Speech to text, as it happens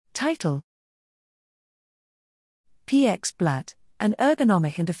Title: PxBLAT, an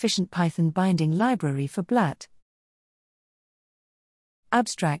ergonomic and efficient Python binding library for BLAT.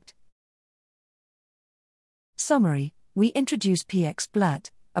 Abstract. Summary: we introduce PxBLAT,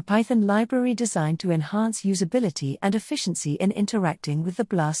 a Python library designed to enhance usability and efficiency in interacting with the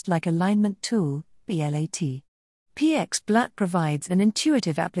BLAT-like alignment tool, BLAT. PxBLAT provides an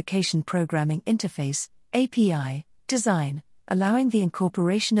intuitive application programming interface, API, design, allowing the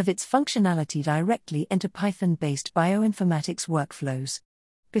incorporation of its functionality directly into Python-based bioinformatics workflows.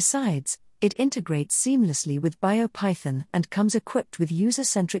 Besides, it integrates seamlessly with BioPython and comes equipped with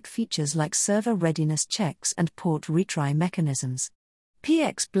user-centric features like server readiness checks and port retry mechanisms.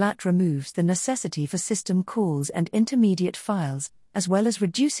 PxBLAT removes the necessity for system calls and intermediate files, as well as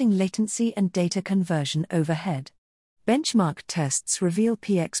reducing latency and data conversion overhead. Benchmark tests reveal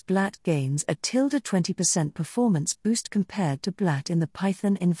PxBLAT gains a 20% performance boost compared to BLAT in the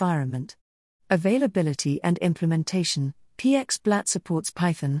Python environment. Availability and implementation: PxBLAT supports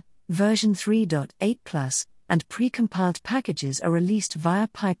Python version 3.8+, and pre-compiled packages are released via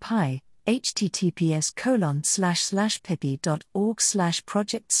PyPy,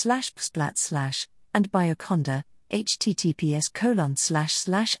 https://pipi.org/project/pxblat/ and Bioconda,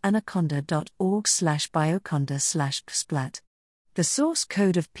 https://anaconda.org/bioconda/pxblat. The source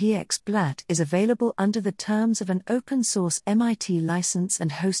code of PxBLAT is available under the terms of an open-source MIT license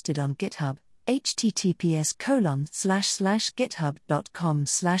and hosted on GitHub,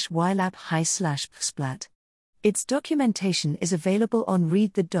 https://github.com/ylab/hi/pxblat. Its documentation is available on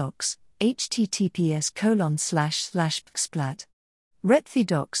Read the Docs, https://pxblat.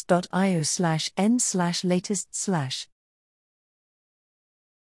 readthedocs.io/n/latest/